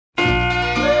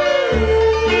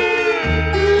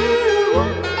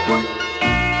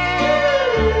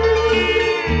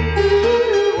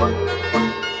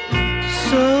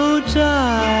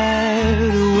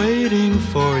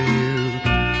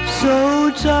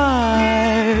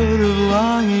tired of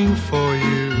longing for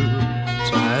you,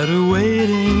 tired of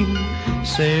waiting,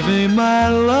 saving my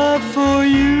love for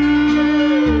you.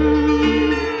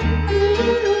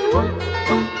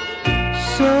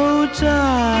 So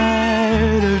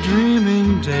tired of dreaming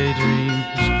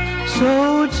daydreams, so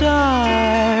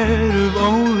tired of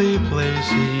only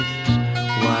places.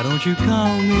 Why don't you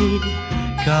call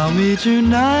me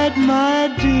tonight, my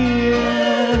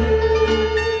dear?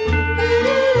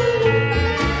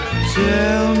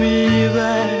 Tell me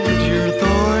that your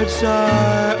thoughts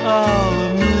are all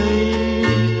of me,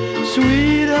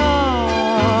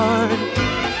 sweetheart.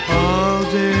 All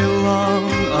day long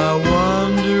I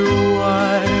wonder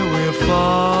why we're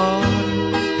far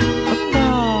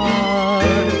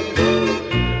apart.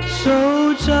 So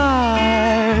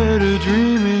tired of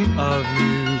dreaming of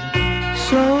you,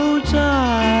 so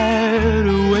tired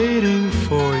of waiting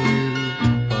for you.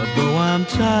 But though I'm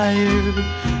tired,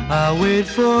 I'll wait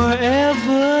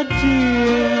forever,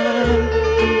 dear.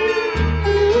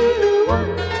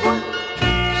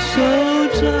 So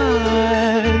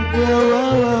tired, oh,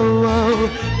 oh, oh.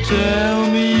 Tell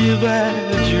me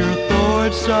that your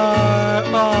thoughts are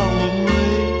all of me,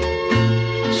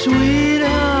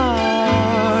 sweetheart.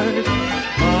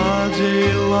 All day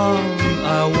long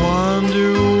I wonder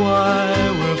why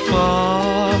we're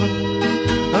far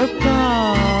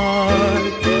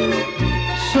apart.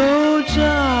 So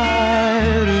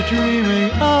tired of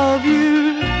dreaming of you,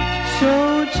 so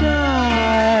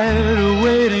tired of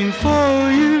waiting for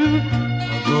you.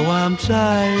 Although I'm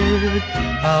tired,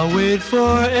 I'll wait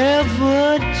forever,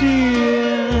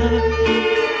 dear.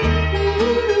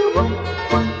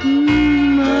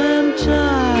 I'm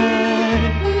tired.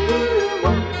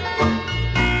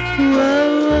 Whoa,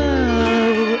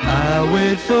 whoa, I'll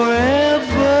wait forever.